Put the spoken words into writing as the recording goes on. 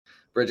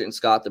Bridget and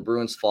Scott, the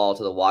Bruins fall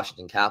to the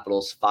Washington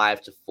Capitals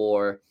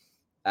 5-4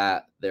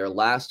 at their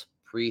last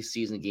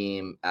preseason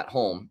game at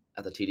home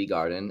at the TD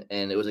Garden.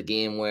 And it was a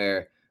game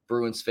where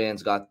Bruins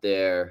fans got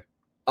there,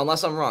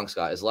 unless I'm wrong,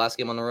 Scott, is the last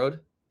game on the road?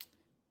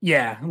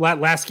 Yeah,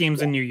 last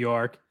game's in New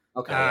York.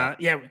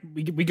 Okay.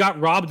 We got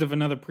robbed of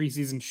another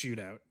preseason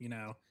shootout.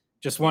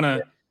 Just one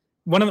of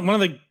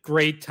the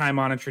great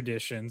time-honored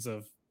traditions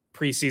of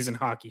preseason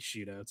hockey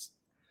shootouts.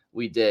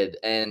 We did,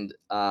 and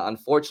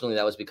unfortunately,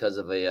 that was because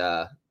of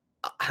David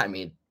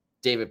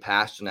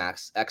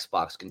Pasternak's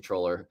Xbox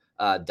controller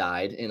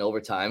died in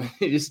overtime.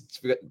 He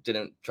just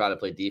didn't try to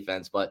play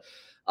defense, but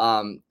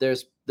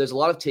there's a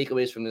lot of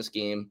takeaways from this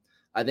game.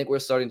 I think we're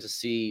starting to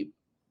see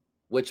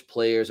which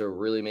players are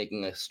really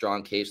making a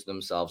strong case for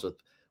themselves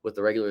with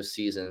the regular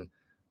season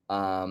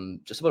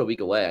just about a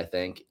week away, I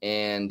think.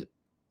 And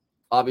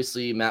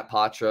obviously, Matt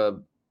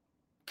Poitras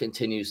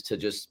continues to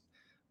just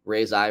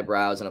raise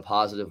eyebrows in a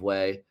positive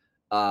way.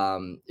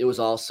 It was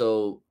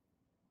also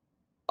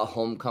a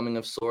homecoming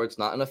of sorts,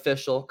 not an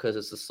official because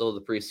it's still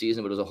the preseason,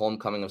 but it was a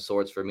homecoming of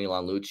sorts for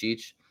Milan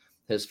Lucic,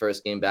 his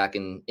first game back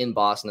in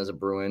Boston as a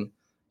Bruin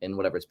in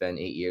whatever it's been,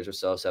 8 years or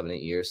so,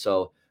 7-8 years.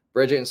 So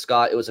Bridget and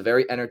Scott, it was a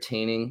very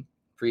entertaining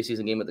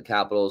preseason game with the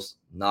Capitals,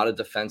 not a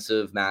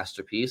defensive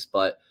masterpiece,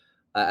 but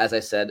as I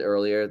said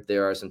earlier,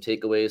 there are some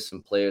takeaways,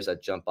 some players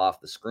that jump off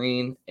the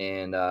screen.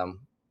 And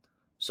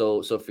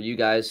so for you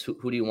guys,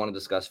 who do you want to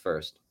discuss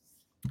first?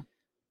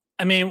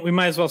 I mean, we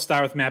might as well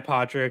start with Matt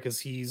Poitras because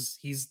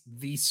he's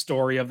the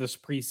story of this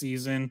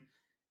preseason.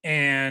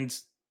 And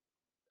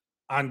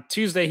on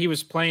Tuesday, he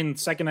was playing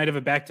second night of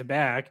a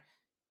back-to-back.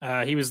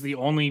 He was the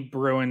only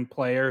Bruin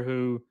player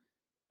who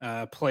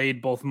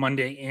played both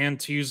Monday and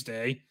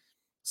Tuesday.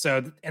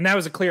 So, and that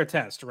was a clear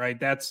test, right?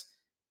 That's,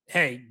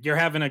 hey, you're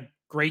having a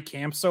great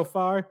camp so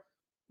far.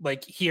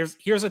 Like, here's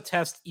a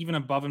test even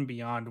above and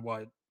beyond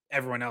what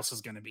everyone else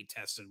is going to be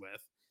tested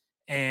with.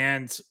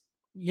 And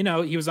he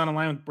was on a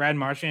line with Brad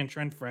Marchand and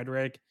Trent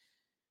Frederick.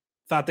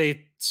 Thought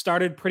they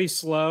started pretty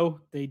slow.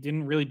 They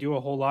didn't really do a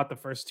whole lot the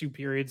first two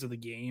periods of the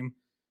game.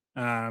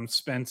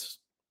 Spent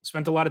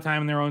a lot of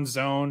time in their own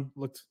zone.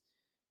 Looked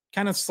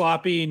kind of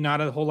sloppy,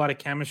 not a whole lot of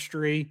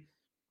chemistry.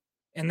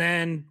 And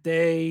then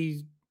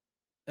they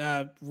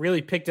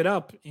really picked it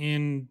up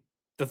in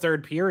the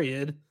third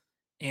period.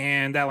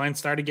 And that line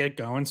started to get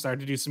going,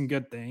 started to do some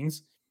good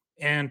things.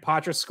 And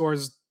Poitras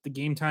scores the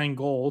game-tying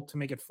goal to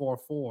make it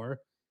 4-4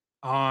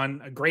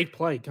 on a great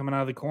play coming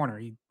out of the corner.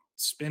 He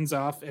spins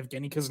off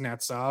Evgeny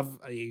Kuznetsov,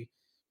 a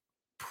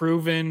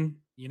proven,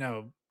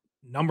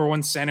 number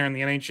one center in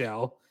the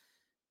NHL,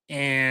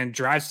 and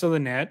drives to the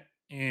net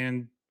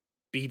and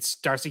beats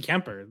Darcy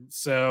Kemper.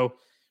 So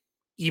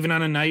even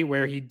on a night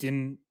where he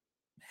didn't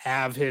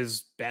have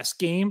his best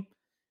game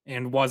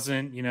and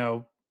wasn't,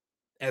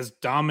 as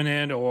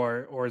dominant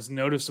or as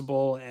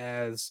noticeable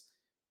as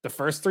the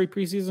first three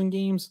preseason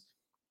games,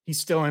 he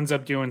still ends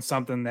up doing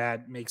something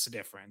that makes a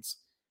difference.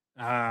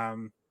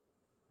 Jim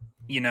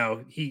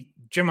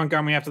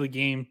Montgomery after the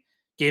game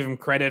gave him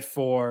credit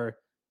for,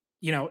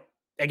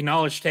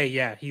 acknowledged, hey,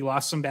 yeah, he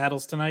lost some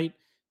battles tonight,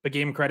 but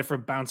gave him credit for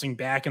bouncing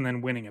back and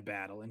then winning a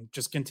battle and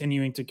just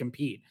continuing to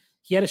compete.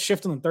 He had a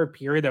shift in the third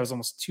period that was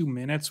almost 2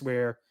 minutes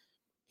where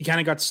he kind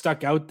of got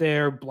stuck out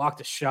there, blocked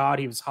a shot.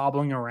 He was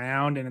hobbling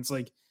around, and it's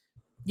like,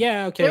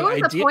 yeah, okay. There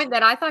was a point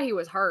that I thought he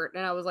was hurt,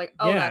 and I was like,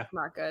 oh, yeah, that's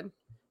not good.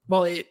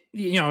 Well, it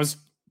was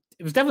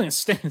definitely a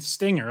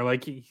stinger.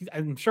 Like,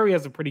 I'm sure he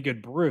has a pretty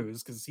good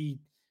bruise because he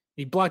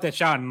blocked that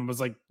shot and was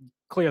like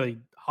clearly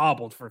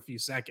hobbled for a few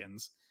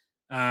seconds.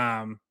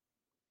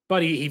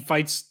 But he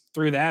fights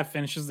through that,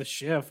 finishes the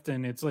shift,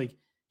 and it's like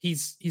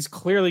he's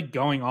clearly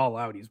going all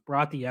out. He's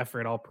brought the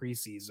effort all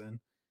preseason.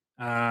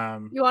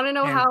 You want to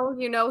know how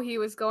he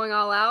was going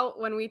all out?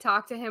 When we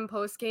talked to him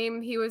post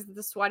game, he was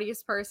the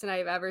sweatiest person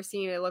I've ever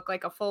seen. It looked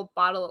like a full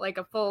bottle, like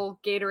a full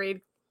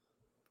Gatorade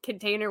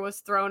container was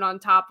thrown on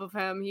top of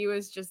him. He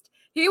was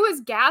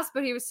gassed,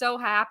 but he was so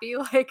happy.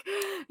 Like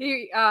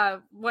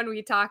when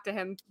we talked to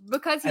him,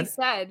 because he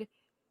said,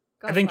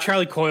 I think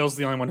Charlie Coyle's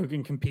the only one who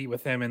can compete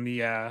with him in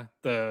the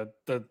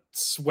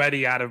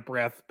sweaty, out of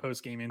breath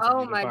post game interview.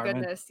 Oh my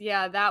goodness.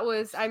 Yeah, that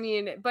was,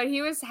 but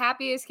he was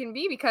happy as can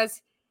be because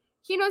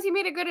he knows he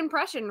made a good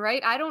impression,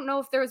 right? I don't know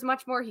if there was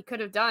much more he could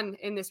have done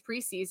in this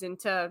preseason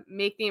to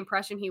make the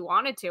impression he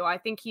wanted to. I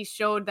think he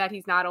showed that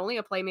he's not only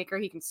a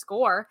playmaker, he can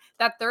score.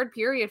 That third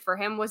period for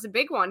him was a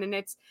big one. And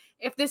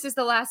if this is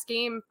the last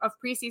game of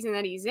preseason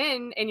that he's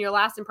in, and your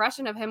last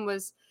impression of him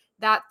was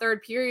that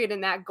third period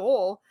and that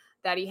goal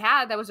that he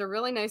had, that was a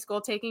really nice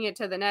goal, taking it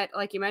to the net,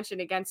 like you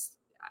mentioned, against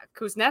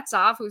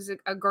Kuznetsov, who's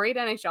a great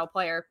NHL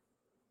player.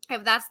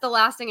 If that's the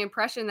lasting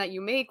impression that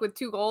you make with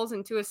 2 goals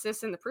and 2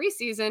 assists in the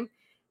preseason,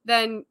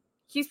 then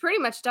he's pretty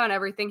much done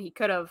everything he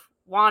could have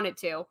wanted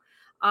to.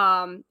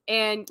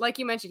 And like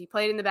you mentioned, he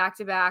played in the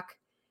back-to-back.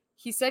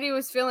 He said he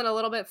was feeling a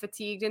little bit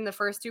fatigued in the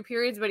first 2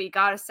 periods, but he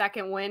got a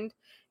second wind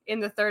in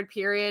the third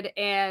period.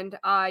 And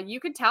you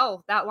could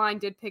tell that line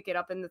did pick it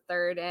up in the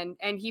third. And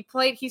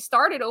he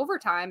started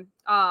overtime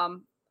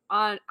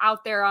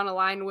out there on a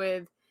line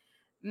with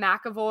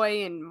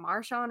McAvoy and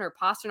Marchand or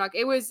Pasternak.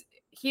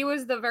 He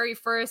was the very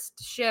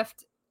first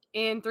shift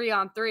in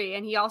 3-on-3,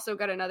 and he also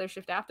got another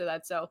shift after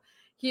that. So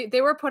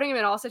they were putting him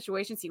in all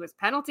situations. He was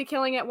penalty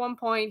killing at one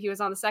point. He was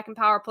on the second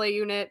power play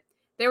unit.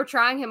 They were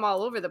trying him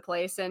all over the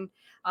place, and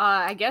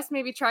I guess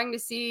maybe trying to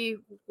see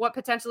what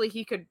potentially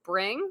he could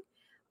bring.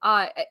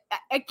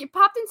 It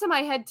popped into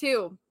my head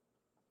too.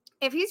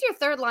 If he's your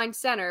third line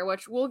center,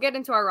 which we'll get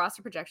into our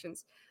roster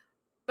projections,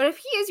 but if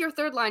he is your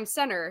third line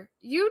center,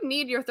 you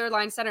need your third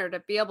line center to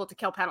be able to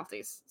kill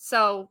penalties.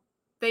 So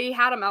they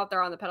had him out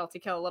there on the penalty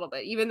kill a little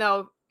bit, even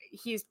though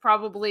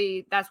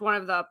that's one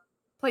of the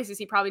places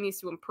he probably needs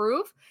to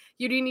improve.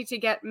 You do need to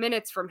get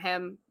minutes from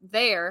him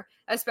there,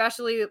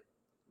 especially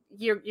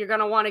you're going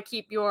to want to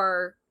keep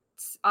your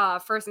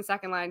first and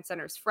second line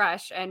centers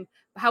fresh. And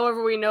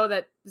however, we know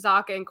that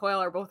Zacha and Coyle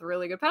are both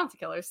really good penalty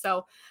killers.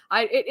 So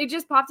it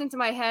just popped into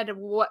my head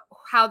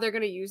how they're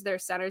going to use their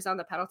centers on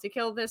the penalty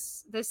kill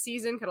this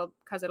season,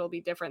 because it'll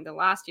be different than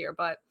last year.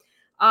 But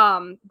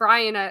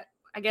Brian,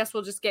 I guess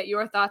we'll just get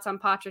your thoughts on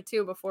Poitras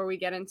too before we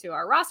get into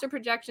our roster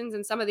projections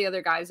and some of the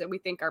other guys that we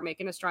think are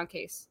making a strong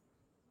case.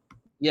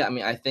 Yeah, I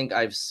mean, I think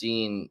I've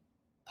seen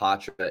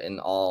Poitras in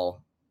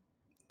all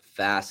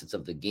facets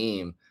of the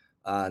game,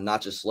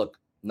 not just look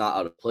not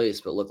out of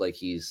place, but look like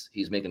he's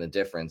making a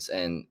difference.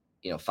 And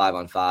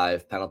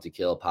 5-on-5 penalty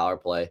kill, power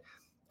play.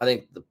 I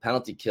think the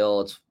penalty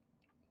kill,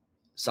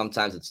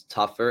 sometimes it's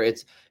tougher.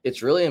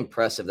 It's really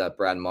impressive that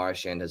Brad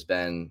Marchand has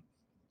been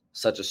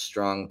such a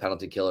strong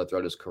penalty killer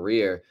throughout his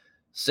career,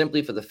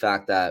 simply for the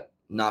fact that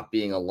not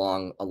being a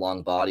long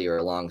body or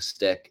a long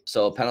stick.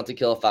 So penalty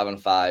kill,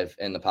 5-on-5,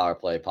 and the power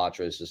play,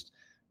 Poitras just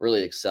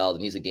really excelled,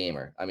 and he's a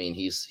gamer. I mean,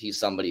 he's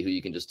somebody who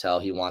you can just tell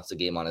he wants the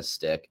game on his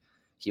stick.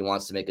 He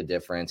wants to make a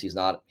difference. He's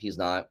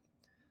not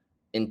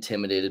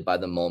intimidated by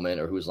the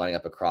moment or who's lining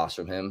up across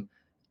from him.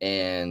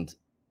 And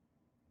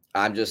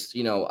I'm just,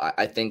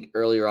 I think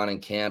earlier on in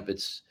camp,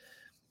 it's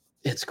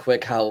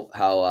quick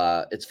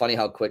how it's funny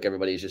how quick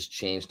everybody's just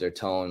changed their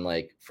tone,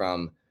 like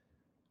from,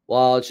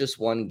 well, it's just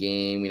one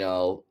game,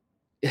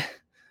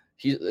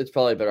 it's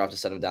probably better off to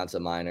send him down to the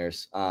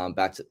minors,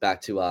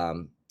 back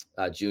to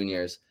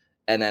juniors.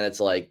 And then it's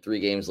like 3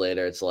 games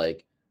later, it's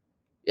like,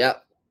 yeah,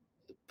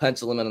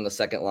 pencil him in on the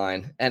second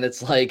line. And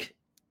it's like,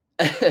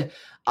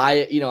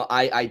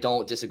 I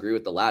don't disagree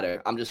with the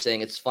latter. I'm just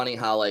saying it's funny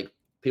how like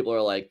people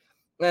are like,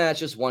 it's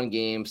just one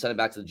game, send it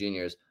back to the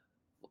juniors.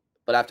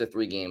 But after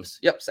 3 games,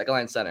 yep, second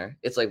line center.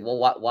 It's like,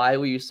 well, why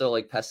were you so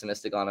like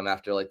pessimistic on him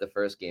after like the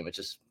first game? It's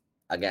just,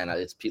 again,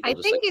 it's people I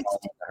just think like it's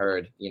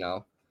heard,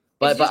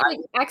 But like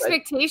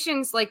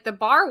expectations, like the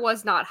bar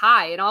was not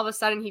high, and all of a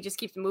sudden he just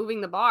keeps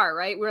moving the bar,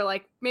 right? We're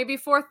like maybe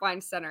 4th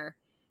line center,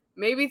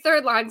 maybe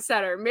 3rd line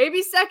center,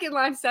 maybe 2nd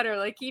line center.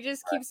 Like he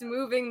just keeps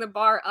moving the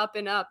bar up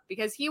and up,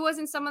 because he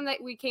wasn't someone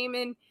that we came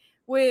in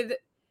with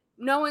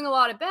knowing a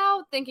lot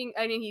about, thinking,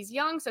 I mean, he's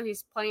young, so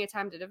he's plenty of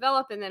time to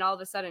develop. And then all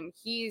of a sudden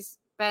he's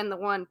been the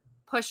one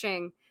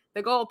pushing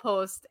the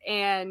goalpost.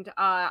 And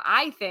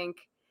I think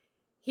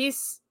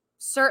he's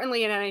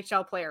certainly an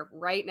NHL player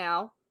right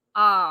now.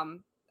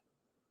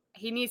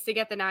 He needs to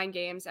get the 9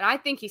 games, and I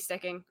think he's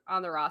sticking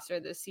on the roster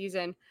this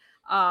season.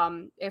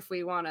 If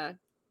we want to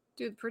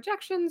do the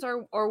projections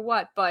or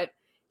what, but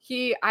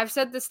I've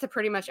said this to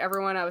pretty much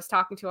everyone I was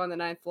talking to on the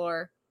 9th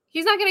floor.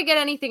 He's not going to get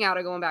anything out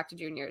of going back to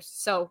juniors.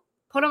 So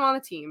put him on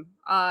the team.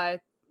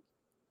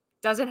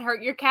 Doesn't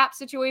hurt your cap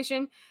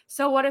situation.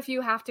 So what if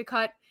you have to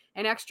cut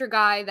an extra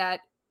guy that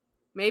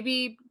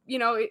maybe,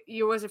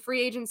 you was a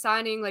free agent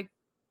signing like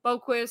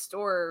Boquist,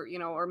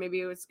 or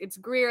maybe it's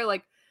Greer,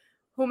 like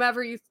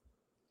whomever you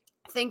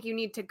think you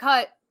need to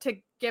cut to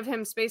give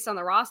him space on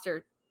the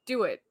roster,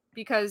 do it.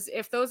 Because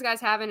if those guys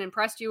haven't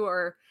impressed you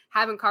or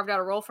haven't carved out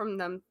a role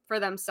for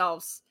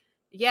themselves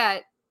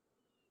yet,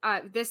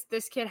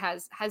 this kid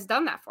has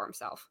done that for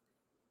himself.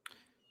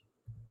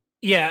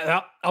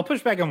 Yeah, I'll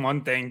push back on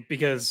one thing,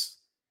 because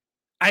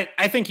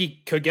I think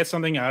he could get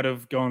something out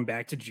of going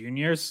back to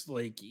juniors.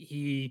 Like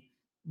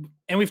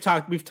we've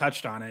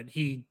touched on it.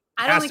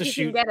 I don't think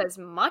he can get as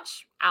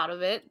much out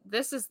of it.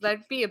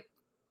 That'd be a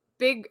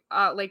big,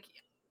 like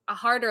a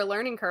harder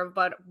learning curve,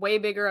 but way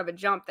bigger of a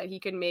jump that he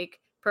could make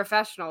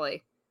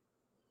professionally.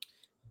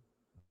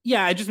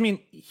 Yeah, I just mean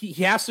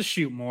he has to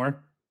shoot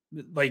more,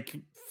 like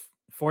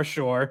for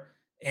sure,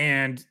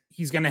 and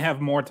he's going to have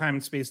more time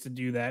and space to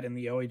do that in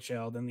the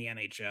OHL than the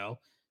NHL.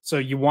 So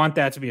you want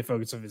that to be a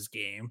focus of his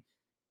game.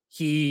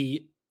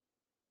 The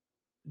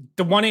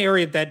one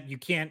area that you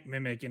can't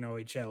mimic in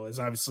OHL is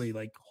obviously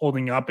like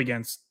holding up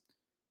against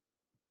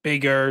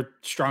bigger,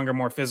 stronger,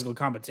 more physical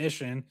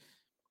competition.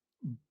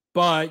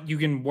 But you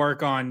can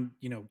work on,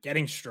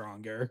 getting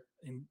stronger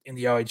in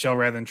the OHL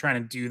rather than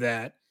trying to do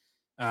that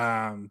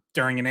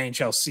during an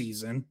NHL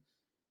season.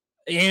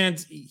 And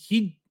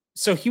he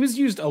was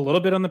used a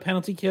little bit on the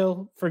penalty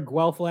kill for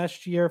Guelph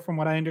last year, from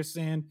what I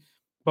understand,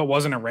 but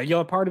wasn't a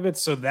regular part of it.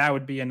 So that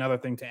would be another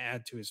thing to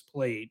add to his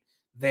plate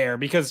there,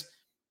 because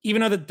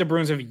even though the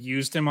Bruins have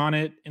used him on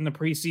it in the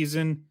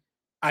preseason,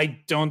 I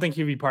don't think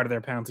he'd be part of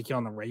their penalty kill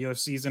in the regular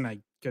season. I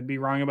could be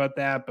wrong about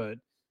that, but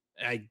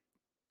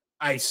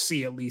I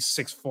see at least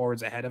 6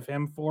 forwards ahead of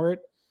him for it.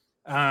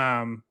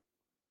 Um,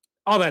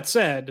 all that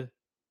said,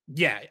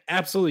 yeah,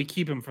 absolutely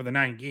keep him for the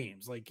 9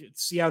 games. Like,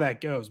 see how that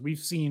goes. We've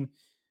seen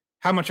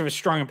how much of a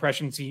strong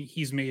impression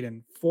he's made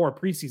in 4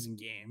 preseason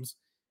games.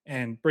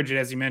 And Bridget,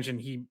 as you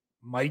mentioned, he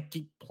might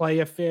play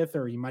a 5th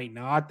or he might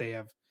not. They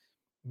have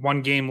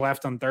 1 game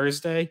left on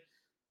Thursday.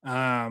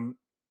 Um,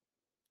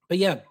 but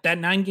yeah, that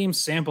 9-game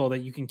sample that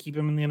you can keep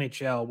him in the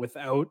NHL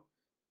without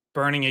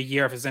burning a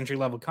year of his entry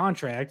level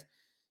contract.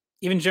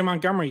 Even Jim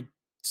Montgomery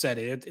said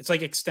it. It's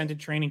like extended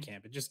training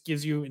camp. It just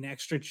gives you an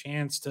extra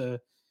chance to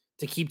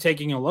keep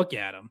taking a look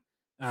at him.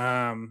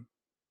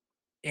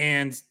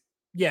 And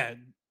yeah,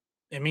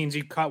 it means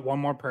you cut one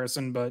more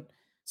person, but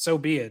so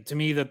be it. To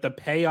me, that the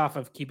payoff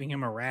of keeping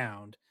him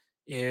around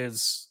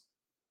is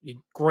it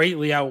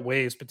greatly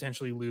outweighs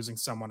potentially losing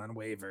someone on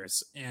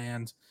waivers.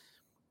 And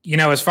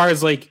as far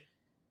as like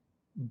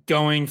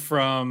going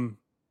from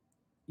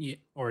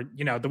or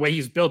the way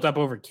he's built up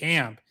over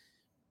camp,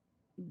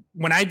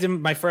 when I did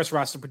my first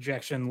roster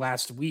projection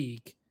last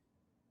week,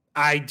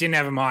 I didn't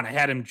have him on. I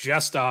had him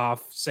just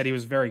off, said he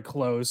was very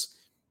close.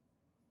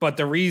 But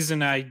the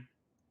reason I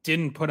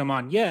didn't put him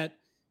on yet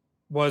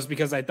was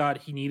because I thought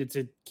he needed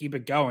to keep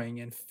it going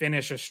and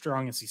finish as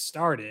strong as he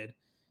started.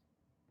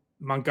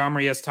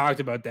 Montgomery has talked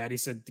about that. He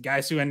said the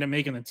guys who end up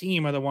making the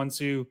team are the ones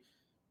who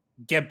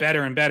get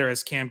better and better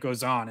as camp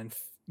goes on, and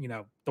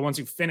the ones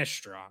who finish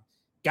strong.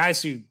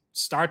 Guys who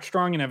start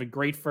strong and have a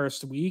great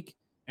first week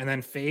and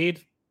then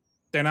fade,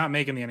 they're not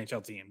making the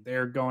NHL team.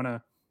 They're going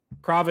to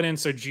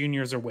Providence or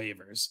juniors or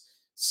waivers.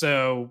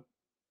 So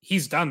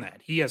he's done that.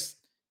 He has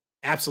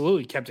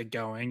absolutely kept it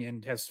going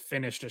and has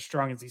finished as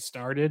strong as he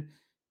started,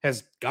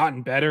 has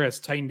gotten better, has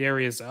tightened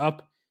areas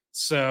up.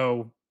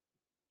 So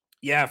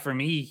yeah, for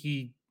me,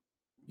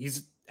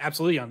 he's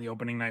absolutely on the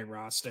opening night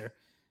roster.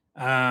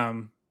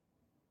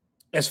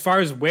 As far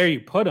as where you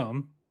put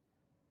him,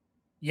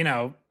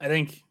 I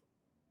think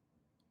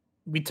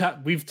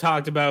we've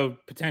talked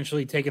about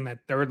potentially taking that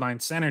third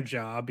line center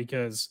job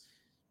because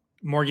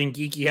Morgan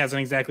Geekie hasn't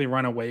exactly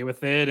run away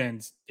with it,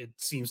 and it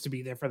seems to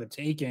be there for the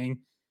taking.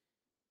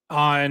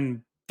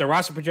 On the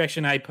roster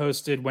projection I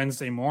posted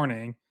Wednesday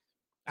morning,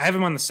 I have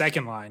him on the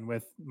second line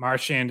with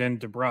Marchand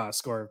and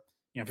DeBrusk, or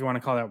if you want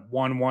to call that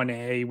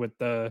 1-1A with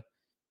the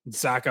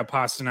Zaka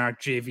Pasternak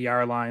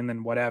JVR line,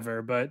 then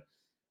whatever. But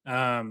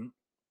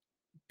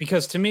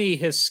because to me,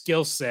 his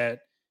skill set,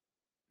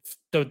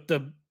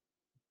 the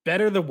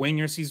better the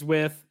wingers he's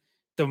with,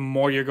 the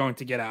more you're going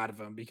to get out of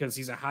him because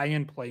he's a high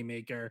end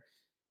playmaker.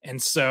 And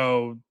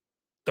so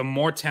the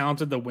more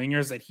talented the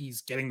wingers that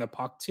he's getting the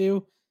puck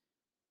to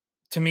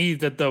me,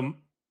 that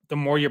the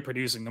more you're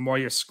producing, the more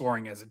you're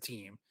scoring as a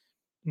team.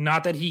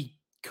 Not that he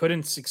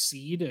couldn't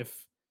succeed if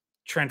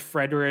Trent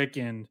Frederick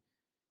and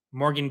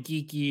Morgan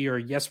Geekie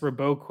or Jesper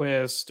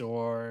Boquist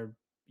or,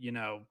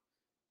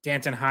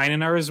 Danton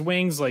Heinen are his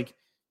wings. Like,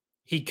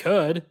 he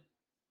could,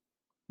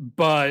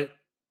 but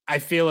I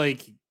feel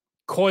like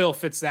Coyle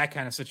fits that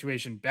kind of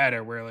situation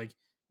better where, like,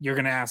 you're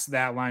going to ask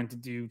that line to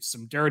do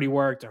some dirty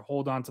work, to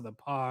hold on to the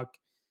puck.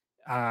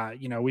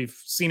 We've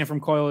seen it from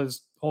Coyle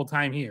his whole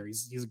time here.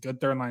 He's a good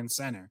third line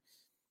center.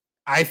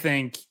 I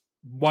think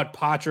what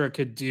Poitras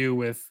could do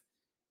with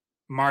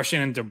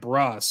Marchand and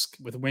DeBrusk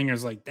with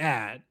wingers like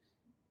that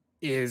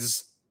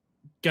is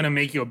going to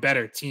make you a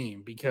better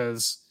team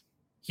because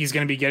he's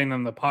going to be getting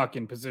them the puck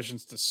in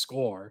positions to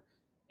score.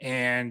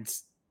 And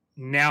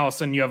now all of a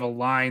sudden you have a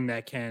line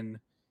that can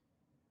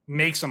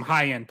make some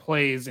high-end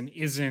plays and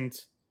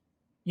isn't,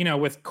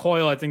 with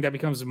Coyle, I think that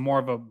becomes more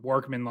of a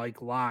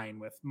workman-like line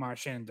with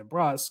Marchand and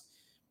DeBrusk,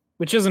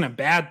 which isn't a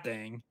bad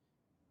thing,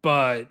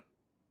 but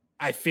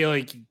I feel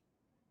like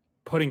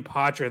putting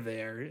Poitras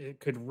there, it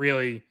could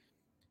really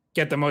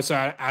get the most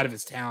out of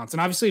his talents.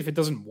 And obviously, if it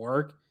doesn't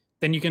work,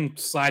 then you can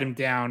slide him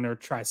down or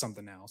try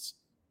something else.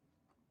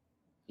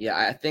 Yeah,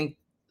 I think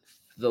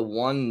the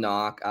one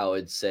knock I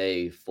would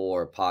say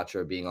for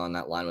Poitras being on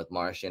that line with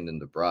Marchand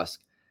and DeBrusk,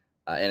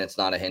 and it's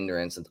not a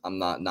hindrance, I'm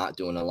not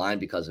doing a line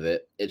because of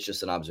it. It's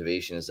just an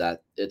observation, is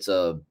that it's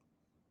a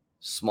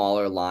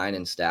smaller line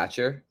in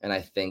stature. And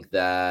I think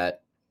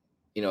that,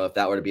 if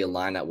that were to be a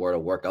line that were to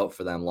work out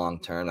for them long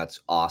term, that's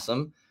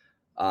awesome.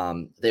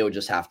 They would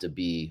just have to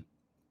be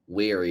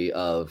wary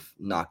of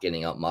not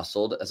getting out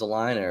muscled as a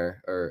line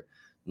or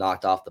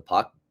knocked off the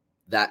puck.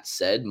 That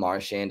said,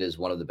 Marchand is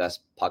one of the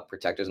best puck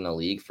protectors in the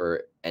league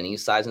for any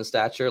size and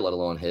stature, let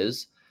alone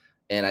his.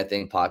 And I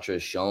think Poitras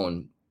has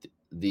shown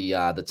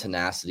the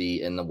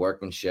tenacity and the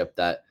workmanship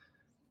that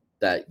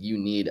you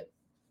need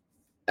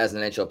as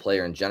an NHL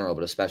player in general,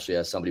 but especially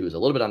as somebody who's a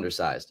little bit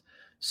undersized.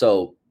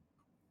 So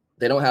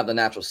they don't have the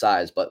natural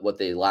size, but what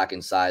they lack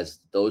in size,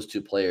 those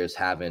two players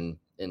have in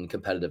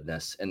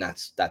competitiveness, and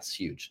that's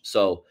huge.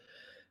 So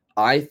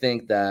I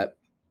think that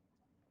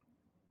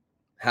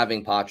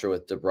having Poitras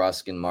with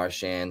DeBrusk and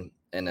Marchand,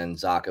 and then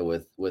Zaka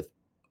with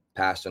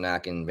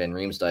Pasternak and Van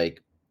Riemsdyk,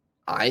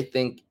 I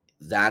think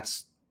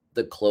that's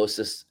the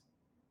closest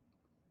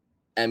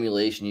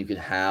emulation you could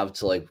have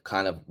to like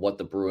kind of what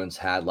the Bruins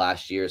had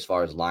last year as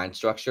far as line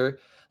structure.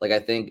 Like I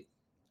think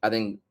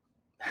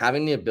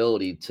having the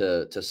ability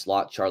to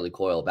slot Charlie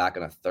Coyle back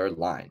on a third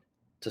line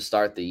to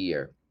start the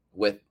year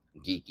with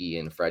Geeky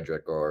and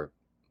Frederick, or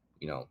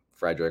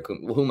Frederick,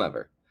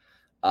 whomever,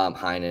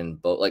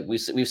 Heinen, both, like we've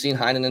seen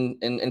Heinen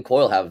and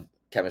Coyle have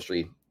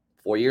chemistry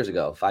 4 years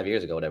ago, 5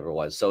 years ago, whatever it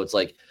was. So it's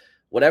like,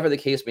 whatever the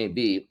case may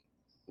be,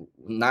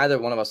 neither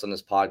one of us on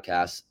this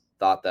podcast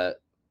thought that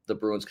the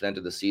Bruins could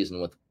enter the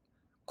season with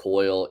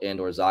Coyle and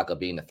or Zacha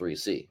being the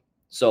 3C.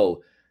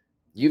 So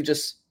you've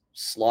just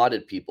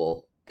slotted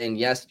people. And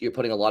yes, you're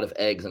putting a lot of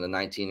eggs in a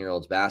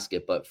 19-year-old's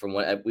basket, but from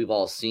what we've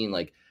all seen,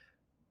 like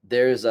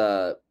there's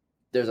a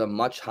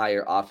much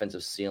higher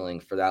offensive ceiling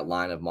for that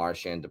line of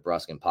Marchand,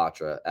 DeBrusk, and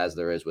Poitras as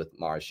there is with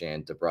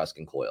Marchand, DeBrusk,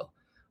 and Coyle.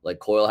 Like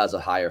Coyle has a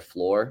higher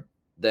floor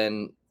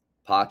than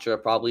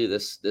Poitras probably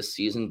this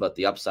season, but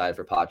the upside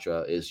for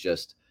Poitras is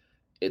just,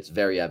 it's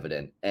very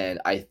evident. And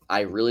I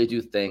really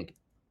do think,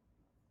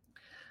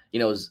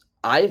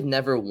 I've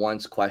never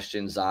once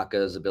questioned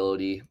Zacha's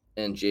ability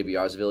and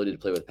JVR's ability to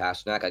play with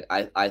Pastrnak.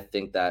 I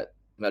think that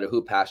no matter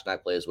who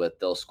Pastrnak plays with,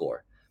 they'll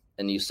score.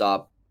 And you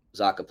saw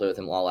Zacha play with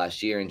him all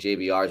last year, and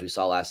JVR, as we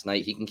saw last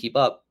night, he can keep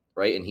up,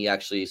 right? And he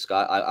actually,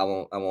 Scott, I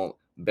won't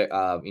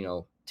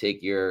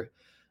take your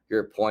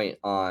point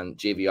on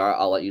JVR.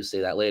 I'll let you say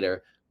that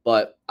later.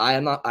 But I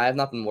have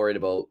not been worried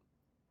about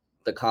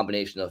the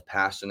combination of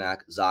Pastrnak,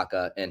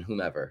 Zacha, and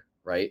whomever,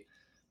 right?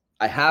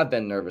 I have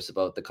been nervous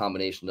about the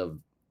combination of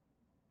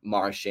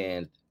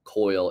Marchand,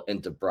 Coyle,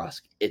 and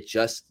DeBrusk. It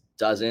just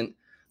doesn't.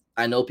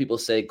 I know people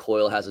say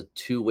Coyle has a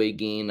two-way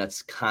game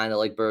that's kind of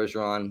like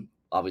Bergeron.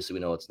 Obviously,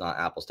 we know it's not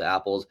apples to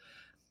apples.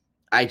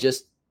 I don't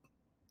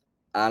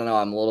know.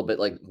 I'm a little bit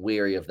like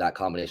weary of that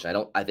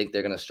combination. I think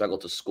they're going to struggle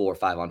to score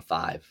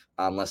 5-on-5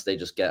 unless they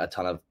just get a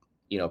ton of,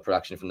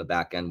 production from the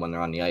back end when they're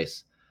on the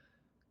ice.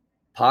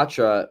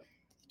 Poitras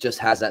just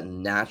has that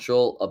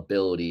natural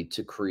ability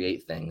to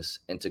create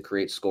things and to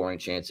create scoring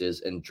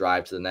chances and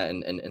drive to the net.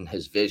 And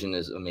his vision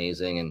is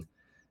amazing. And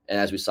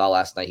as we saw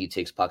last night, he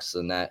takes pucks to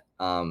the net.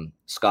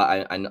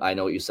 Scott, I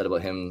know what you said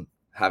about him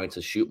having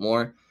to shoot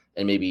more,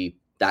 and maybe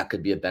that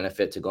could be a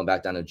benefit to going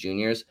back down to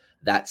juniors.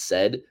 That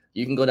said,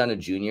 you can go down to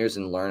juniors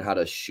and learn how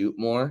to shoot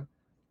more.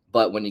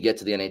 But when you get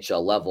to the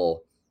NHL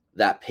level,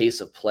 that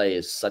pace of play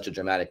is such a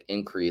dramatic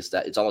increase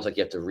that it's almost like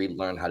you have to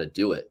relearn how to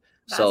do it.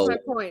 That's my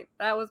point.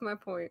 That was my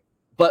point.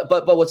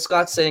 But what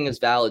Scott's saying is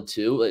valid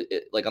too.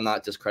 Like, I'm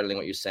not discrediting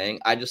what you're saying.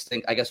 I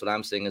guess what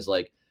I'm saying is,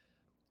 like,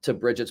 to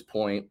Bridget's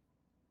point,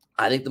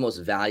 I think the most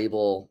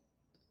valuable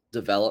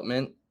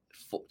development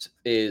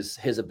is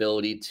his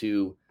ability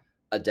to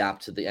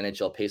adapt to the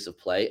NHL pace of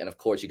play. And of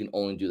course, you can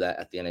only do that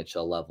at the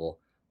NHL level.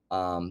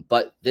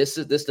 But this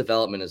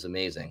development is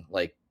amazing.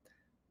 Like,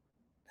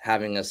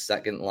 having a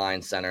second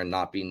line center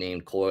not be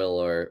named Coyle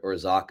or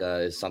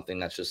Zacha is something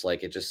that's just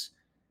like,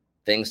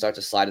 things start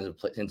to slide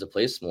into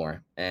place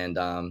more. And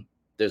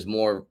there's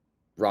more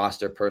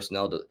roster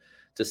personnel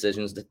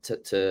decisions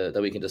that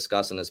we can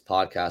discuss in this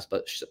podcast.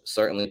 But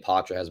certainly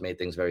Poitras has made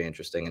things very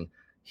interesting. And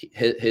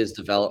his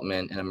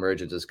development and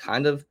emergence is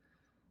kind of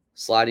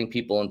sliding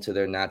people into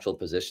their natural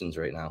positions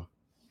right now.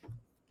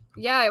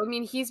 Yeah, I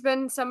mean, he's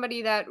been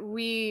somebody that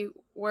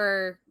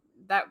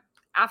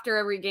after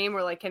every game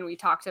we're like, can we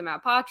talk to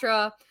Matt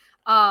Poitras?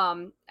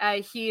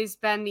 He's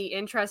been the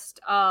interest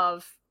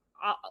of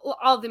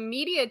all the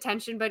media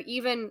attention, but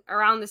even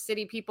around the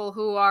city, people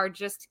who are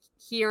just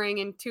hearing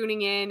and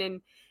tuning in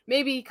and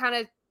maybe kind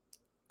of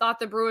thought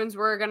the Bruins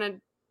were going to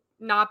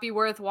not be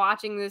worth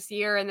watching this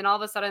year. And then all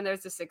of a sudden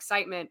there's this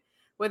excitement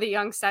with a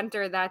young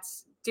center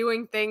that's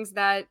doing things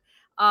that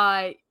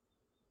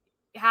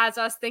has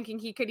us thinking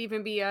he could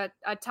even be a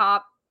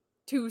top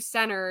 2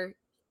 center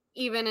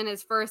even in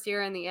his first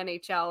year in the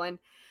NHL. And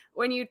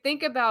when you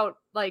think about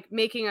like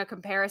making a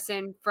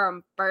comparison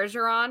from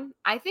Bergeron,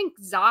 I think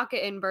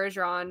Zacha and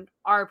Bergeron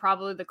are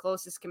probably the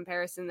closest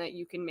comparison that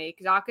you can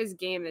make. Zacha's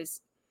game is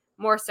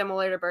more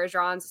similar to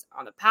Bergeron's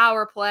on the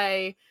power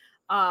play,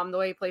 the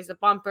way he plays the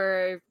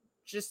bumper,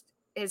 just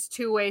his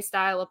two-way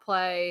style of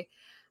play,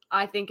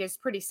 I think is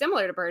pretty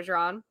similar to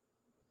Bergeron.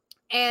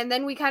 And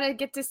then we kind of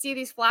get to see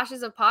these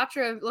flashes of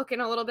Poitras looking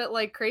a little bit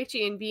like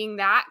Krejci and being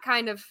that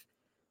kind of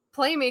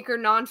playmaker,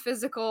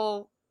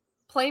 non-physical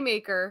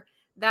playmaker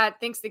that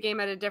thinks the game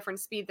at a different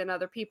speed than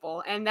other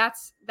people. And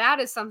that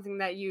is something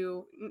that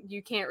you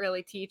can't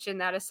really teach. And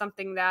that is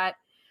something that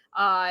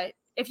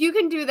if you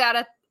can do that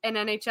at an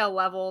NHL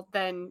level,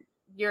 then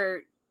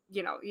you're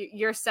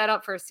set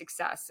up for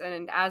success.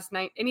 And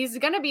and he's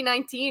going to be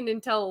 19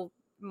 until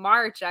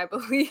March, I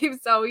believe.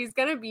 So he's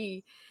going to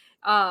be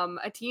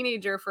a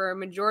teenager for a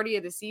majority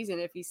of the season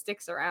if he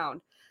sticks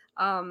around.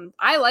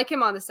 I like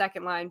him on the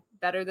second line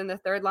better than the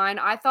third line.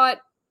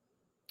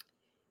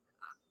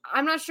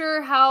 I'm not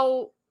sure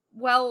how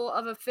well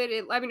of a fit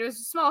it was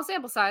a small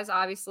sample size,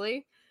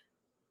 obviously.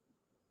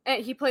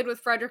 And he played with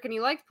Frederick and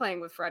he liked playing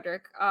with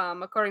Frederick,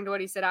 according to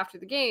what he said after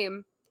the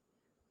game.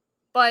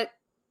 But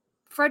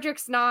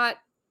Frederick's not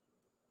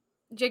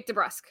Jake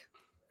DeBrusk.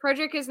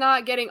 Frederick is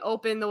not getting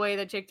open the way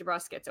that Jake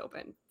DeBrusk gets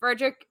open.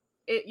 Frederick,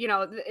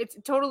 it's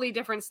a totally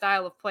different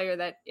style of player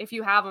that if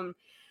you have him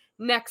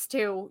next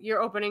to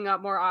you're opening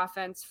up more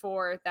offense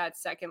for that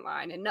second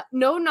line. And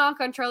no knock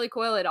on Charlie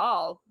Coyle at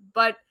all,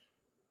 but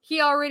we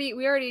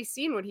already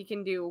seen what he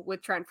can do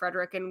with Trent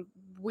Frederic, and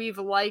we've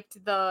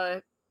liked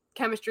the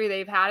chemistry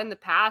they've had in the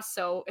past.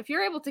 So if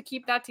you're able to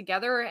keep that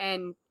together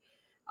and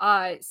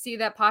see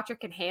that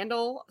Poitras can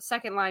handle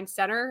second line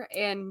center,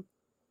 and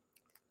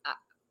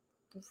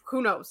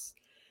who knows,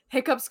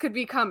 hiccups could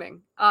be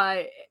coming.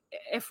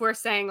 If we're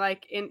saying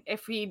like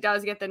if he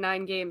does get the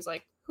 9 games,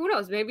 like who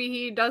knows, maybe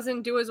he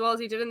doesn't do as well as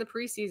he did in the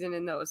preseason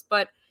in those.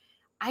 But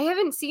I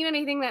haven't seen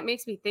anything that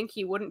makes me think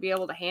he wouldn't be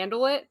able to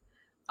handle it.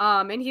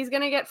 And he's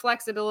going to get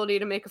flexibility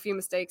to make a few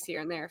mistakes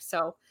here and there.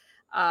 So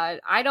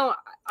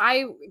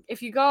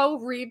if you go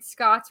read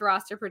Scott's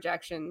roster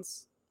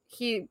projections,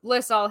 he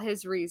lists all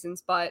his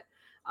reasons, but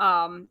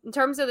in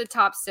terms of the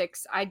top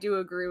 6, I do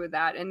agree with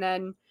that. And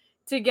then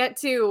to get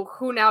to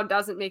who now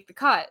doesn't make the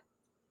cut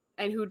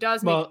and who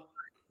does make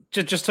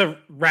just to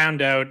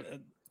round out a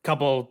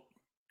couple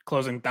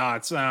closing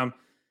thoughts.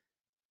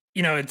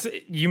 It's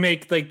you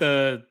make like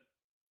the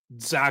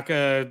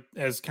Zacha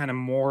as kind of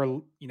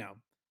more,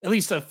 at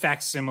least a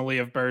facsimile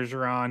of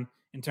Bergeron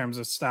in terms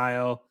of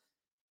style.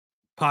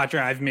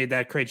 Poitras, I've made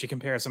that Krejci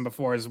comparison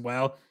before as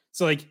well.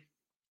 So like,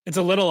 it's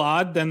a little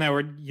odd then that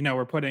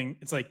we're putting,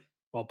 it's like,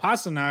 well,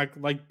 Pastrnak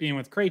like being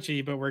with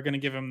Krejci, but we're going to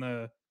give him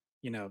the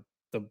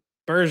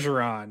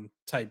Bergeron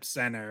type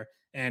center,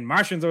 and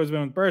Martian's always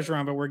been with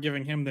Bergeron, but we're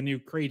giving him the new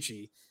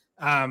Krejci.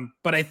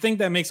 But I think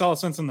that makes all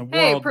sense in the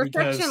world.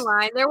 Perfection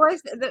line. There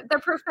was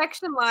the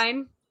perfection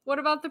line. What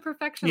about the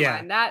perfection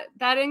line?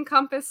 That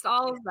encompassed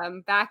all of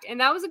them back, and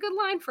that was a good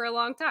line for a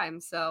long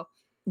time. So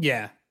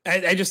yeah,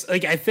 I just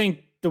like, I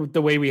think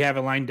the way we have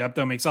it lined up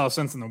though makes all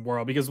sense in the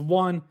world, because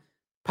one,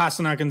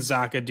 Pastrnak and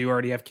Zacha do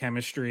already have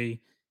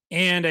chemistry,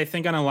 and I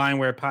think on a line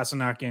where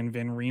Pastrnak and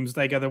Van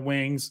Riemsdyk are the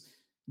wings,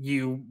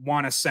 you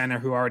want a center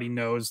who already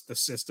knows the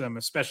system,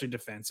 especially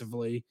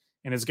defensively,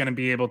 and is going to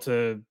be able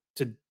to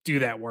do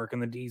that work in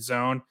the D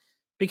zone,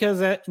 because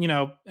that,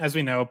 as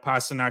we know,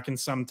 Pastrnak can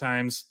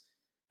sometimes,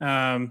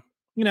 drift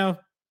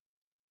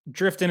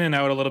in and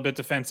out a little bit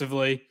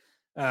defensively.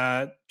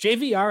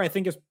 JVR, I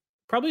think, is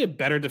probably a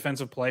better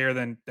defensive player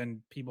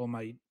than people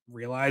might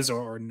realize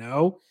or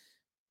know,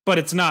 but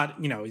it's not,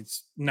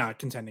 it's not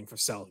contending for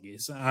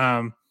Selgies.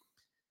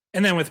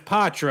 And then with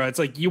Poitras, it's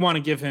like you want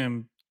to give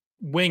him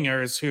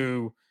wingers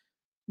who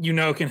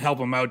can help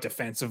him out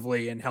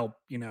defensively and help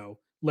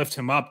lift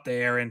him up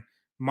there, and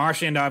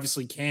Marchand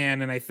obviously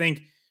can, and I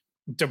think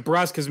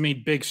DeBrusk has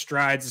made big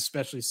strides,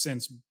 especially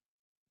since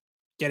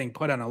getting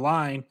put on a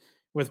line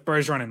with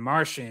Bergeron and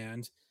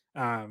Marchand.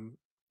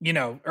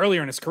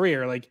 Earlier in his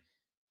career, like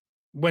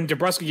when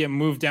DeBrusk would get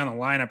moved down the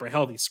lineup or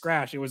healthy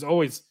scratch, it was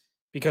always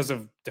because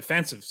of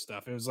defensive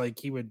stuff. It was like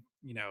he would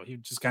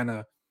just kind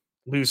of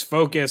lose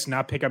focus,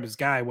 not pick up his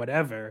guy,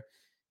 whatever.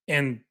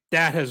 And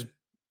that has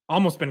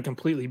almost been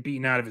completely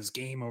beaten out of his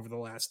game over the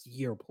last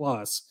year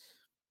plus.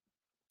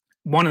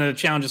 One of the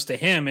challenges to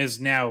him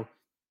is now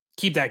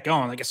keep that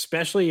going. Like,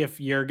 especially if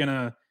he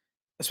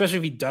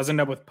does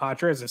end up with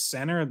Poitras as a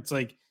center, it's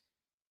like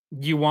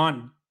you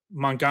want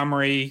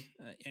Montgomery,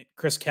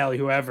 Chris Kelly,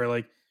 whoever,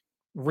 like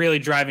really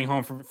driving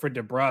home for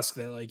DeBrusk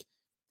that, like,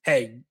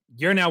 hey,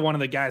 you're now one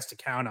of the guys to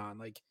count on.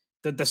 Like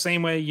the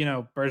same way,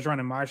 Bergeron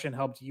and Marchand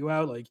helped you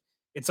out. Like,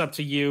 it's up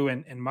to you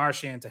and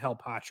Marchand to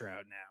help Poitras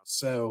out now.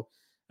 So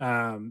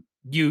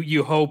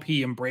you hope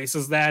he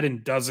embraces that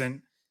and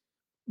doesn't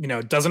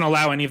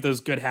allow any of those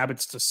good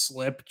habits to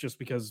slip just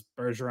because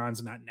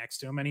Bergeron's not next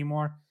to him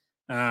anymore.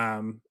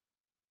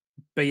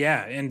 But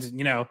yeah,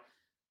 and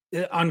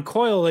on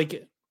Coyle,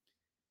 like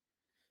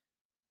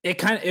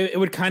it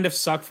would kind of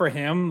suck for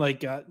him.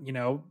 Like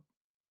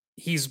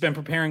he's been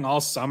preparing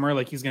all summer,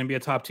 like he's going to be a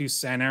top 2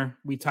 center.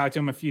 We talked to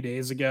him a few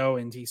days ago,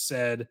 and he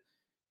said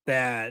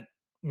that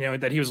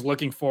that he was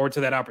looking forward to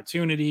that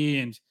opportunity,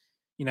 and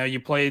you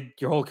played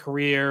your whole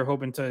career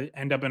hoping to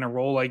end up in a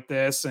role like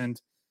this,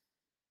 and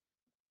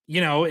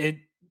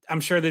I'm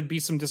sure there'd be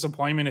some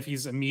disappointment if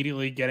he's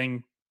immediately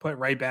getting put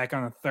right back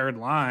on the third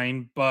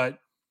line, but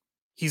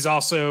he's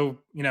also,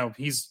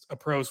 he's a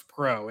pro's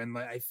pro. And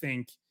I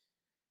think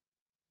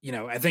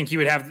he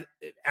would have,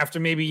 after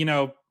maybe,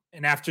 an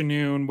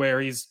afternoon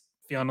where he's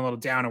feeling a little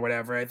down or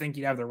whatever, I think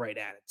he'd have the right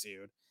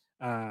attitude.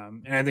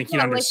 And I think he'd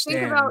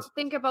understand.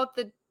 Think about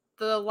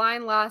the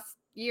line last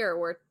year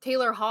where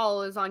Taylor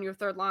Hall is on your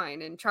third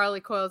line and Charlie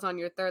Coyle is on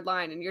your third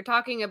line. And you're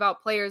talking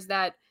about players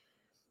that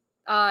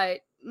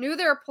knew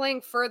they were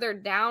playing further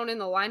down in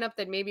the lineup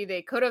than maybe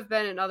they could have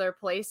been in other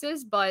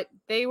places, but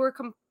they were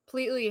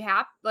completely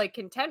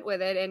content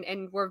with it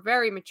and were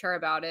very mature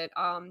about it.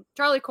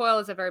 Charlie Coyle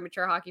is a very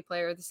mature hockey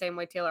player, the same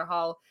way Taylor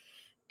Hall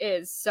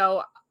is.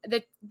 So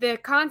the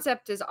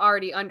concept is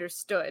already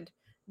understood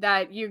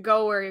that you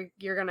go where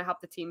you're going to help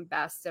the team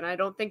best. And I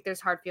don't think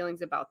there's hard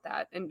feelings about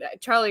that. And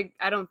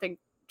I don't think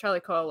Charlie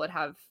Coyle would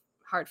have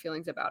hard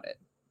feelings about it.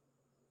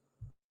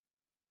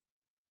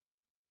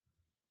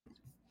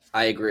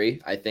 I agree.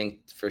 I think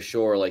for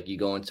sure, like you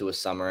go into a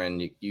summer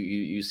and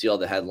you see all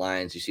the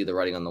headlines, you see the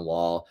writing on the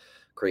wall.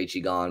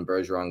 Krejci gone,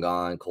 Bergeron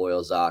gone,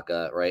 Coyle,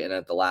 Zacha, right? And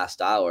at the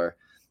last hour,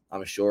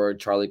 I'm sure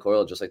Charlie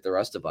Coyle, just like the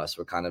rest of us,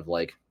 were kind of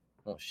like,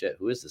 oh shit,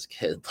 who is this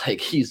kid?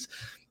 Like he's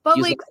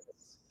like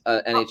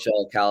an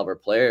NHL caliber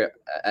player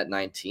at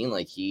 19.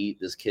 Like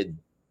this kid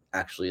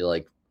actually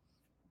like,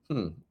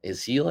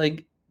 is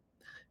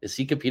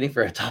he competing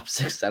for a top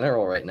 6 center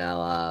role right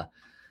now?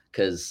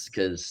 Cause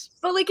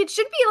but like it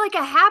should be like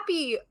a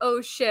happy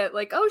oh shit,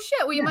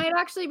 we might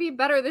actually be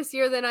better this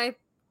year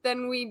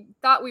than we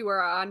thought we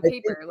were on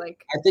paper.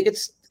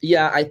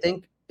 I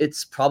think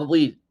it's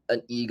probably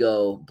an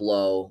ego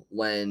blow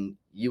when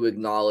you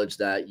acknowledge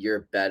that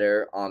you're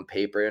better on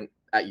paper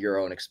at your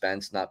own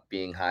expense, not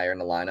being higher in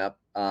the lineup.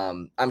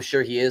 I'm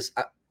sure he is.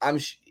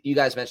 You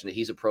guys mentioned it.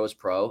 He's a pro's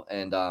pro.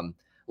 And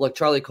look,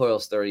 Charlie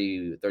Coyle's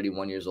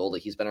 31 years old.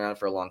 Like he's been around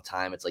for a long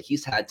time. It's like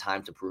he's had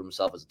time to prove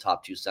himself as a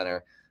top 2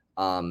 center.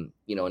 In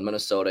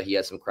Minnesota, he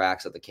had some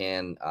cracks at the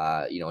can.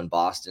 In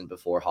Boston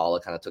before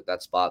Holla kind of took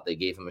that spot, they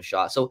gave him a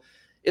shot. So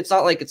it's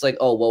not like it's like,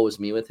 oh, woe is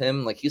me with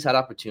him. Like he's had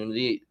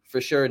opportunity for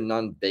sure,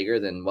 none bigger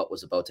than what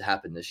was about to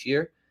happen this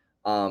year.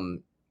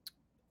 And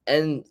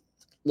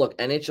look,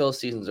 NHL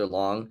seasons are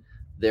long.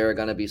 There are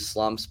going to be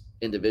slumps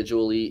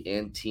individually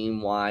and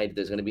team wide.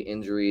 There's going to be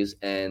injuries,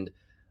 and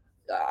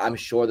I'm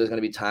sure there's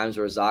going to be times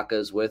where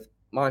Zacha's with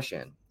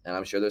Marchand, and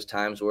I'm sure there's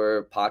times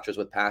where Poitras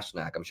with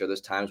Pastrnak. I'm sure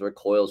there's times where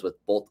Coyle's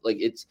with both.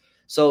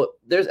 So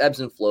there's ebbs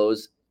and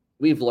flows.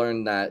 We've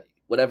learned that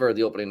whatever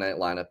the opening night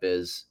lineup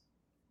is,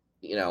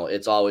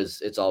 it's always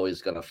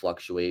going to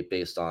fluctuate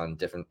based on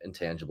different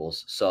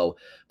intangibles. So,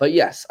 but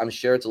yes, I'm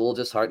sure it's a little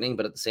disheartening,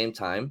 but at the same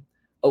time,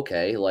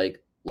 okay,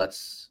 like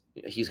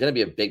he's going to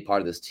be a big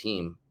part of this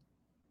team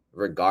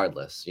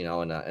regardless,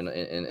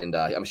 and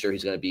I'm sure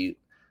he's going to be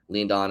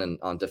leaned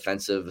on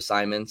defensive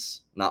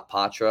assignments, not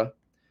Patra,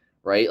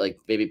 right? Like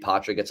maybe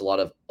Patra gets a lot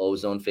of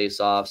ozone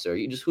face-offs, or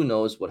who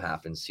knows what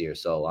happens here.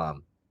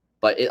 So,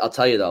 but I'll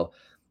tell you though,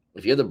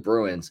 if you're the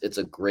Bruins, it's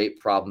a great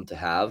problem to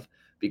have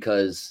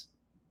because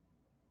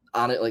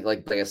on it,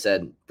 like I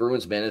said,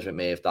 Bruins management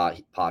may have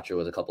thought Patra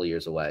was a couple of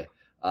years away.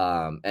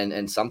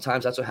 And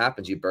sometimes that's what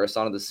happens. You burst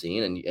onto the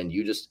scene and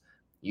you just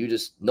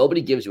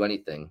nobody gives you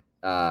anything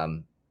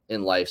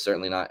in life,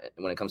 certainly not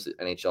when it comes to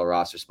NHL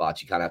roster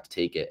spots. You kind of have to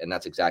take it. And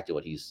that's exactly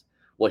what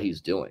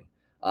he's doing.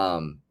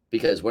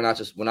 Because we're not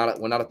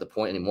at the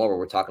point anymore where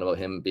we're talking about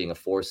him being a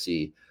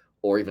 4C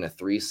or even a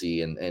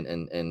 3C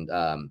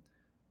and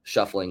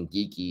shuffling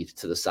Geeky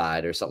to the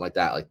side or something like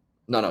that. Like,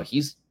 no,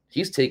 he's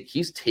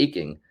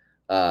taking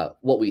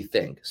what we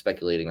think,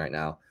 speculating right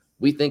now.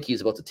 We think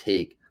he's about to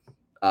take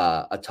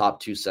a top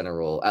 2 center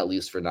role, at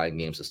least for 9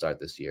 games to start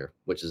this year,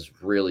 which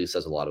really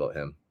says a lot about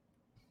him.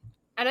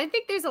 And I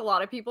think there's a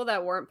lot of people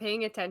that weren't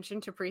paying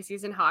attention to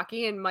preseason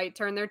hockey and might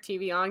turn their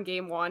TV on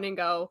game 1 and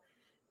go,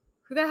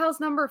 who the hell's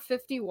number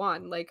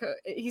 51? Like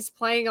he's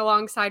playing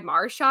alongside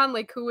Marchand.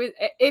 Like who is,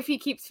 if he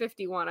keeps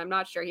 51, I'm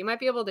not sure. He might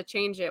be able to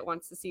change it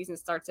once the season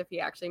starts if he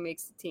actually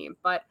makes the team.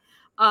 But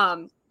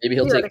maybe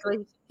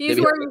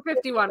he's wearing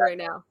 51 right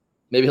now.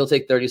 Maybe he'll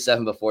take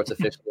 37 before it's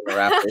officially in the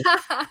Raptors.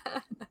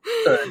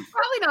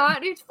 Probably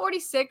not. He's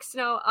 46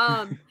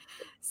 now.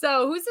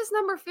 So who's this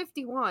number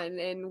 51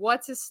 and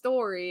what's his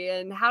story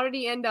and how did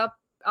he end up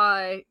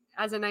as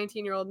a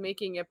 19-year-old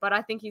making it? But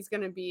I think he's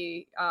going to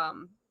be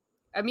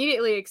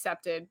immediately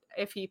accepted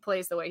if he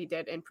plays the way he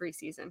did in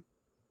preseason.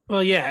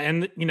 Well, yeah.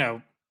 And,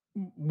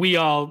 we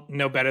all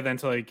know better than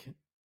to like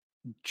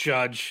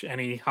judge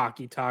any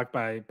hockey talk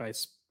by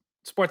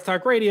sports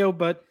talk radio,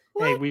 but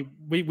what? Hey,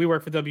 we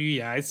work for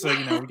WEI, so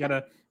we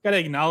gotta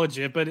acknowledge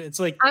it. But it's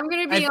like I'm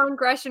gonna be on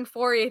Gresham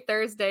Fourier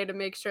Thursday to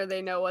make sure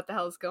they know what the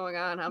hell's going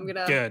on. I'm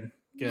gonna good.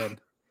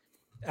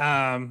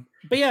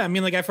 But yeah, I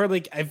mean, like I've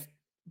heard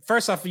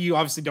first off, you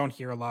obviously don't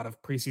hear a lot of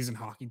preseason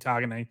hockey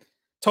talk, and I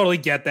totally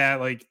get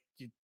that. Like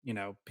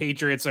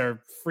Patriots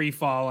are free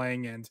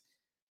falling and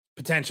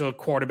potential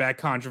quarterback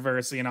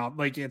controversy and all.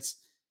 Like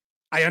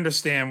I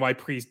understand why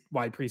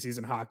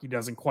preseason hockey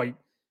doesn't quite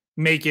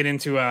make it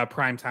into a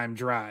primetime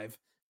drive.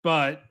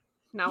 But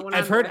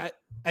I've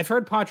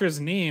heard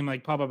Patra's name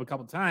like pop up a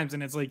couple times,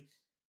 and it's like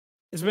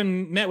it's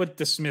been met with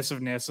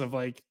dismissiveness of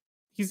like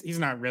he's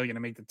not really going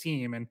to make the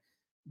team. And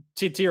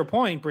to your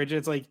point, Bridget,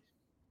 it's like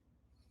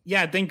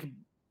I think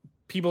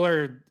people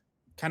are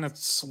kind of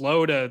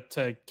slow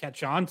to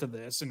catch on to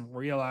this and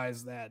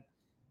realize that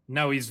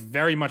no, he's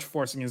very much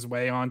forcing his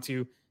way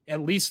onto at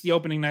least the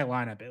opening night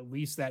lineup, at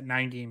least that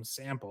 9-game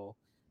sample.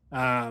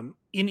 And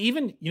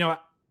even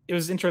it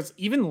was interesting.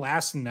 Even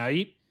last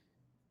night.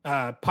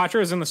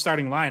 Poitras is in the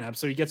starting lineup,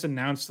 so he gets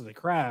announced to the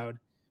crowd.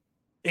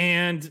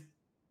 And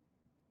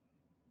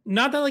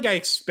not that like I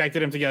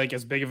expected him to get like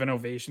as big of an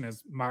ovation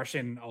as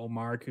Marchand and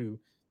Ullmark, who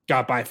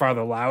got by far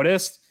the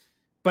loudest.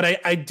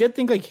 But I did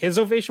think like his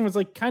ovation was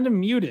like kind of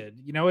muted,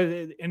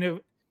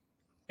 it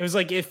was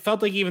like it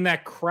felt like even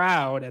that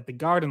crowd at the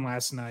Garden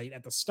last night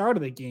at the start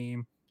of the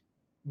game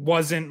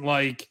wasn't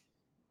like,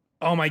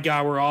 oh my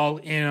God, we're all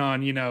in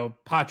on,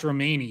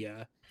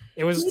 Patramania.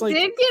 It was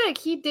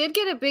he did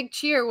get a big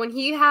cheer when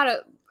he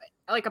had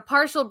like a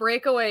partial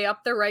breakaway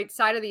up the right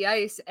side of the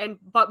ice,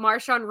 but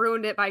Marchand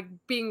ruined it by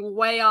being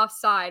way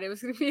offside. It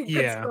was going to be a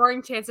good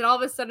scoring chance, and all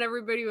of a sudden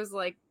everybody was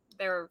like,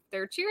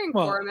 they're cheering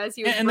for him as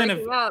he was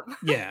breaking up.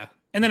 Yeah,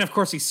 and then of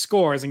course he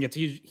scores and gets a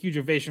huge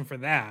ovation for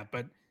that.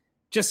 But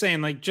just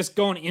saying, like, just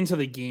going into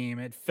the game,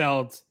 it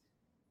felt,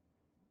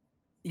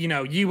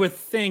 you would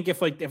think if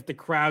the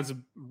crowd's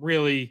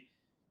really,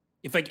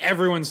 if like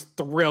everyone's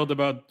thrilled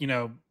about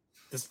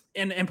this,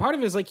 and part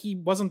of it is like he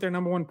wasn't their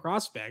number one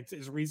prospect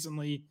as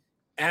recently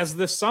as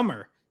this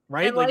summer,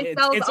 right? And like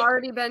it's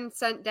already been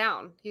sent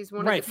down. He's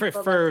one right of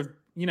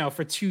the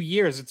for 2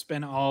 years. It's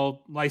been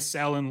all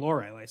Lysell and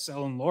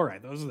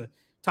Lohrei. Those are the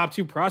top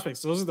two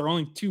prospects. Those are their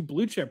only two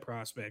blue chip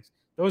prospects.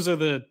 Those are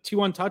the two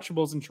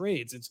untouchables in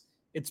trades.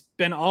 It's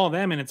been all of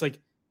them, and it's like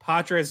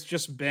Poitras has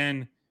just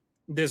been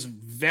this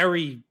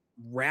very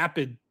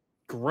rapid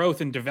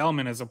growth and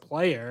development as a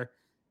player,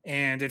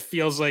 and it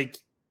feels like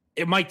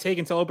it might take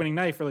until opening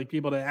night for like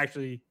people to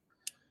actually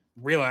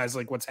realize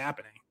like what's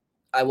happening.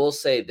 I will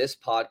say this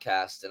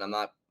podcast, and I'm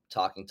not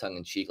talking tongue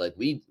in cheek, like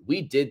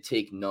we did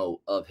take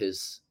note of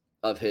his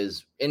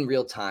in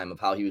real time of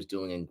how he was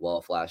doing in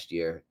Guelph last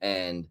year.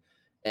 And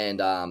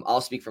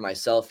I'll speak for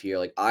myself here.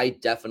 Like I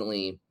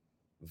definitely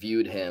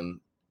viewed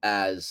him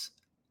as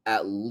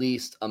at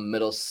least a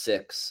middle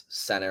six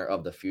center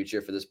of the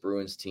future for this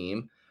Bruins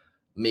team.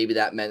 Maybe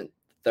that meant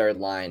third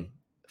line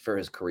for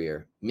his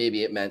career.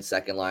 Maybe it meant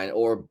second line,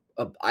 or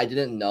I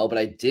didn't know, but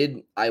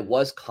I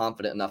was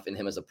confident enough in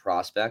him as a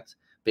prospect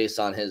based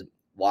on his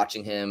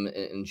watching him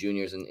in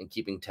juniors and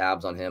keeping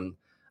tabs on him.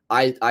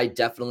 I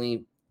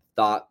definitely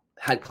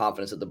had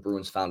confidence that the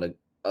Bruins found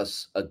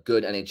a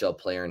good NHL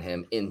player in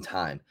him in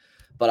time,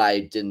 but I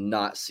did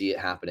not see it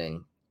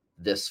happening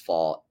this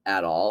fall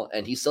at all.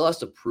 And he still has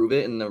to prove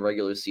it in the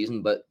regular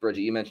season. But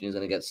Bridget, you mentioned he's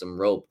going to get some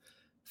rope.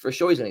 For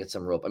sure, he's going to get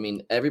some rope. I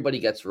mean, everybody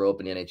gets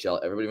rope in the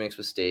NHL. Everybody makes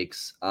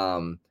mistakes.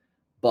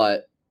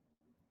 But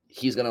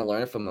he's going to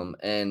learn from them.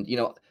 And,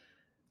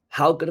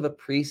 how good of a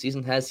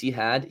preseason has he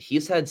had?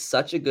 He's had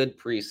such a good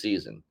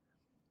preseason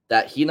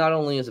that he not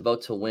only is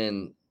about to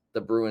win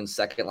the Bruins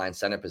second line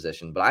center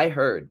position, but I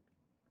heard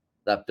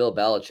that Bill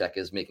Belichick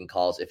is making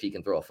calls if he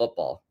can throw a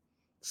football.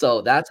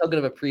 So that's how good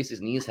of a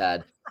preseason he's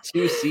had.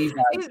 2C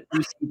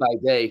by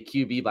day,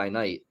 QB by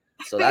night.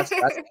 So that's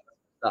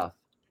stuff.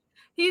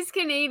 He's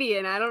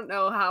Canadian. I don't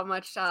know how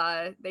much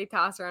they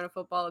toss around a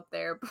football up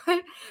there,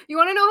 but you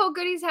want to know how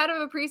good he's had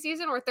of a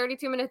preseason? We're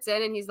 32 minutes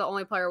in, and he's the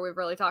only player we've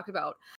really talked about.